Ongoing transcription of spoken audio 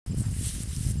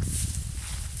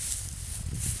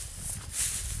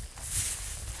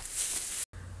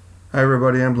Hi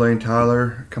everybody, I'm Blayne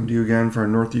Tyler. Come to you again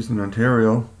from Northeastern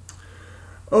Ontario.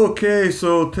 Okay,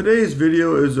 so today's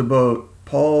video is about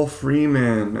Paul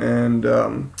Freeman, and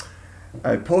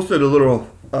I posted a little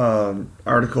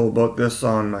article about this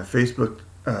on my Facebook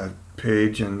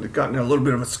page, and it got in a little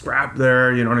bit of a scrap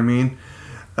there, you know what I mean?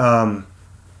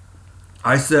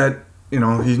 I said,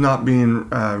 he's not being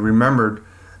remembered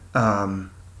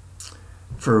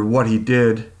for what he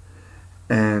did.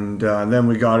 And then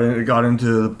we got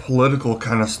into the political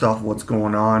kind of stuff, what's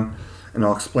going on, and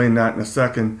I'll explain that in a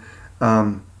second.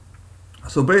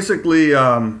 So basically,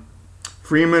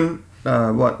 Freeman,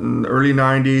 in the early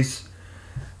 90s,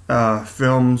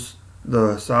 films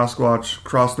the Sasquatch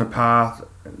crossing the path,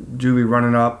 Julie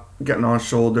running up, getting on his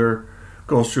shoulder,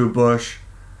 goes through a bush,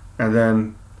 and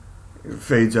then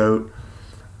fades out.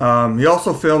 He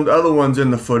also filmed other ones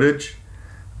in the footage.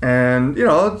 And,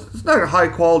 it's not a high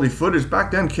quality footage.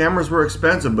 Back then, cameras were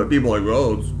expensive, but people were like,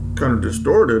 well, it's kind of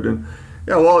distorted. And,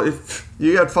 yeah, well, if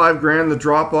you got $5,000 to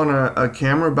drop on a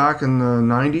camera back in the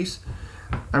 90s,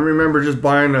 I remember just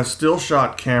buying a still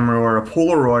shot camera, or a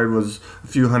Polaroid was a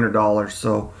few $100s.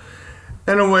 So,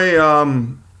 anyway,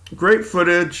 great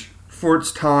footage for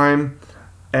its time.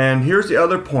 And here's the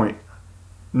other point.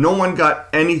 No one got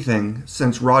anything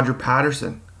since Roger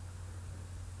Patterson.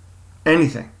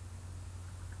 Anything.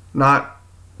 Not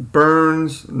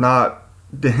Burns, not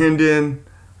DeHinden,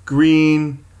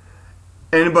 Green,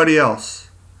 anybody else.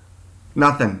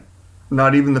 Nothing.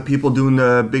 Not even the people doing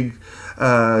the big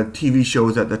TV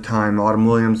shows at the time, Autumn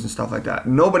Williams and stuff like that.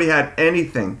 Nobody had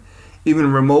anything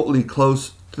even remotely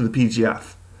close to the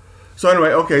PGF. So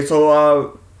anyway, okay,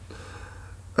 so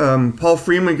Paul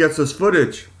Freeman gets this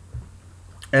footage.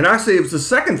 And actually, it was the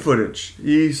second footage.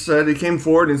 He said he came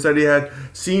forward and said he had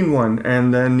seen one,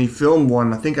 and then he filmed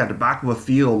one, I think at the back of a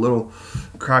field, little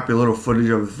crappy little footage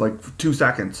of like 2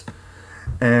 seconds.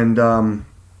 And I'm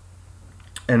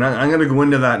going to go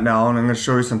into that now, and I'm going to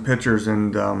show you some pictures,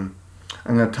 and I'm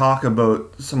going to talk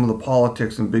about some of the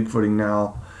politics in Bigfooting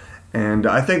now. And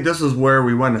I think this is where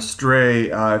we went astray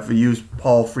if we used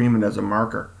Paul Freeman as a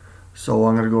marker. So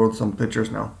I'm going to go with some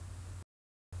pictures now.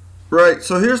 Right,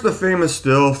 so here's the famous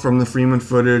still from the Freeman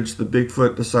footage. The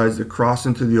Bigfoot decides to cross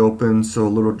into the open so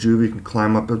little Juvie can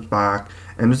climb up its back.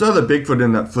 And there's other Bigfoot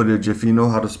in that footage if you know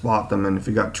how to spot them and if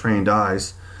you got trained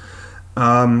eyes.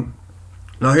 Now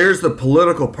here's the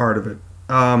political part of it.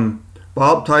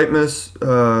 Bob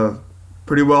Titmus,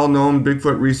 pretty well-known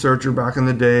Bigfoot researcher back in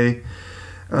the day.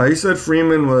 He said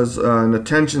Freeman was an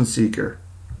attention seeker.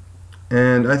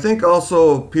 And I think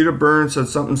also Peter Burns said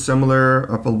something similar,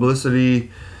 a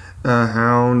publicity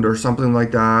hound or something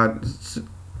like that.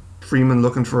 Freeman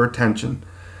looking for attention.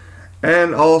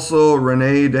 And also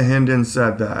Renee DeHinden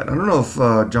said that. I don't know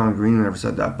if John Green ever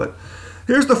said that, but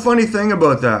here's the funny thing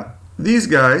about that. These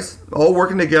guys, all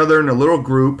working together in a little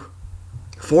group,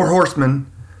 4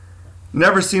 horsemen,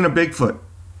 never seen a Bigfoot.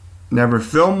 Never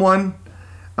filmed one.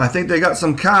 I think they got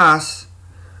some casts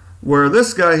where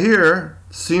this guy here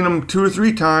seen them 2 or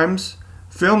 3 times,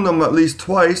 filmed them at least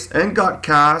twice, and got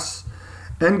casts,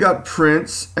 and got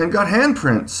prints, and got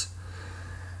handprints.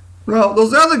 Well,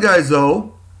 those other guys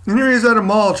though, and here he's at a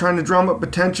mall trying to drum up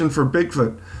attention for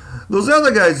Bigfoot. Those other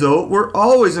guys though were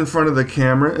always in front of the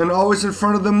camera and always in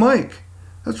front of the mic.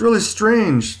 That's really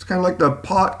strange. It's kind of like the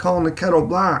pot calling the kettle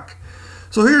black.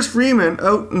 So here's Freeman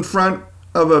out in front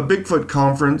of a Bigfoot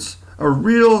conference, a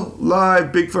real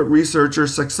live Bigfoot researcher,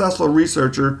 successful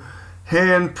researcher,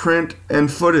 handprint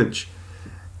and footage,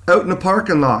 out in the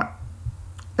parking lot.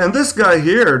 And this guy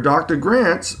here, Dr.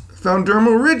 Grants, found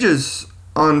dermal ridges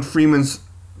on Freeman's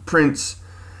prints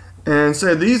and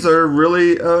said these are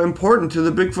really important to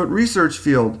the Bigfoot research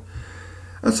field.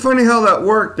 It's funny how that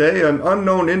worked, eh? An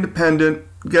unknown independent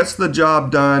gets the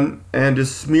job done and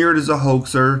is smeared as a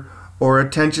hoaxer or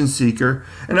attention seeker.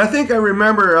 And I think I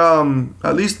remember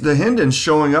at least the Hindens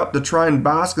showing up to try and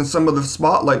bask in some of the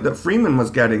spotlight that Freeman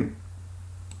was getting.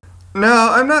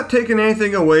 Now, I'm not taking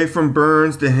anything away from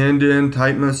Burns, DeHinden,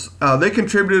 Titmus. They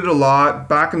contributed a lot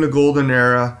back in the golden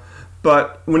era.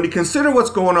 But when you consider what's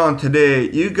going on today,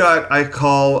 you got, I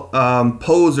call,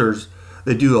 posers.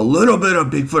 They do a little bit of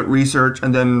Bigfoot research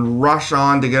and then rush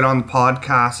on to get on the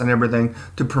podcasts and everything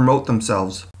to promote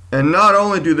themselves. And not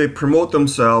only do they promote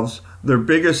themselves, their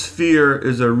biggest fear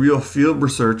is a real field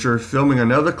researcher filming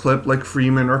another clip like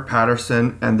Freeman or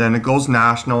Patterson, and then it goes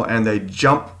national and they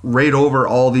jump right over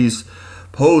all these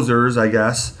posers, I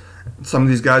guess. Some of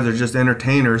these guys are just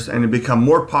entertainers, and they become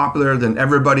more popular than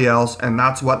everybody else, and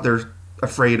that's what they're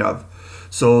afraid of.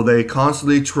 So they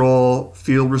constantly troll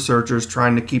field researchers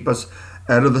trying to keep us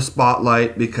out of the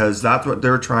spotlight because that's what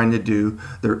they're trying to do.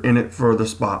 They're in it for the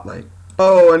spotlight.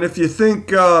 Oh, and if you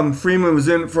think Freeman was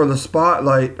in it for the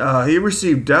spotlight, he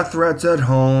received death threats at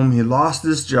home. He lost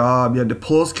his job. He had to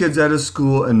pull his kids out of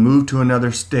school and move to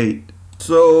another state.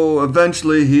 So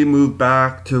eventually he moved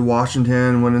back to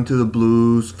Washington, went into the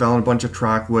blues, found a bunch of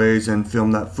trackways, and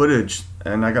filmed that footage.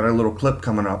 And I got a little clip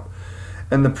coming up.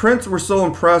 And the prints were so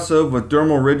impressive with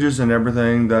dermal ridges and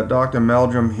everything that Dr.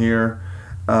 Meldrum here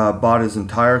bought his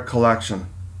entire collection.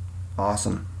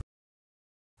 Awesome.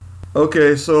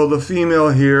 Okay, so the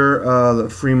female here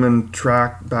that Freeman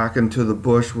tracked back into the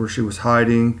bush where she was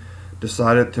hiding,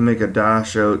 decided to make a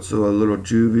dash out so a little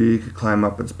juvie could climb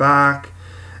up its back,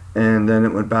 and then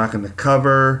it went back in the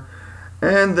cover.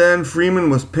 And then Freeman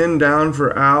was pinned down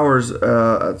for hours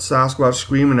at Sasquatch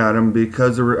screaming at him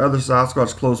because there were other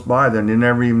Sasquatch close by that he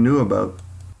never even knew about.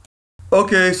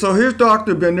 Okay, so here's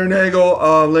Dr.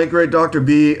 Bindernagel, late great Dr.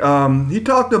 B. He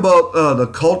talked about the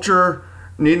culture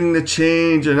needing to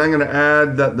change, and I'm going to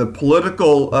add that the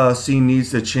political scene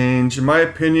needs to change. In my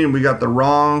opinion, we got the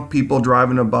wrong people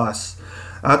driving a bus.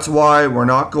 That's why we're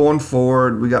not going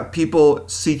forward. We got people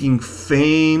seeking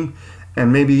fame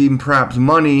and maybe even perhaps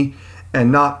money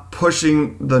and not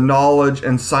pushing the knowledge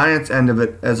and science end of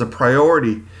it as a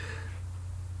priority.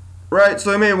 Right,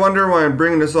 so you may wonder why I'm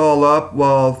bringing this all up.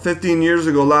 Well, 15 years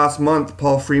ago last month,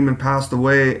 Paul Freeman passed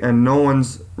away and no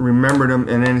one's remembered him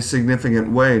in any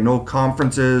significant way. No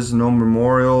conferences, no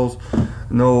memorials,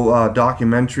 no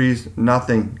documentaries,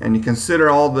 nothing. And you consider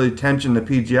all the attention the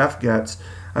PGF gets,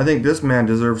 I think this man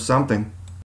deserves something.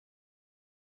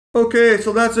 Okay,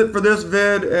 so that's it for this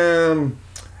vid.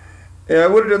 Yeah, I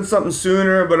would have done something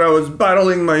sooner, but I was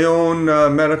battling my own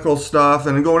medical stuff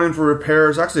and going in for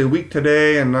repairs. Actually, a week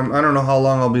today, and I don't know how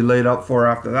long I'll be laid up for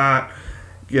after that.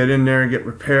 Get in there, get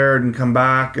repaired, and come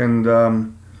back. And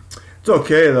it's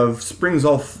okay.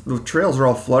 The trails are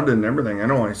all flooded and everything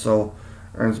anyway. So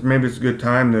maybe it's a good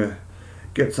time to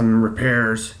get some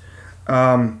repairs.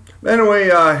 Anyway,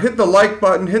 hit the like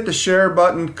button, hit the share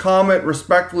button, comment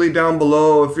respectfully down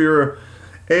below if you're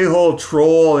a-hole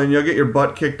troll, and you'll get your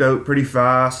butt kicked out pretty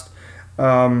fast.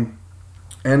 And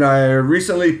I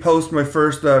recently posted my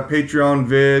first Patreon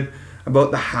vid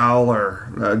about the howler,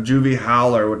 juvie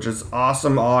howler, which is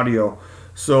awesome audio.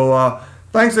 So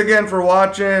thanks again for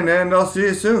watching, and I'll see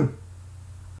you soon.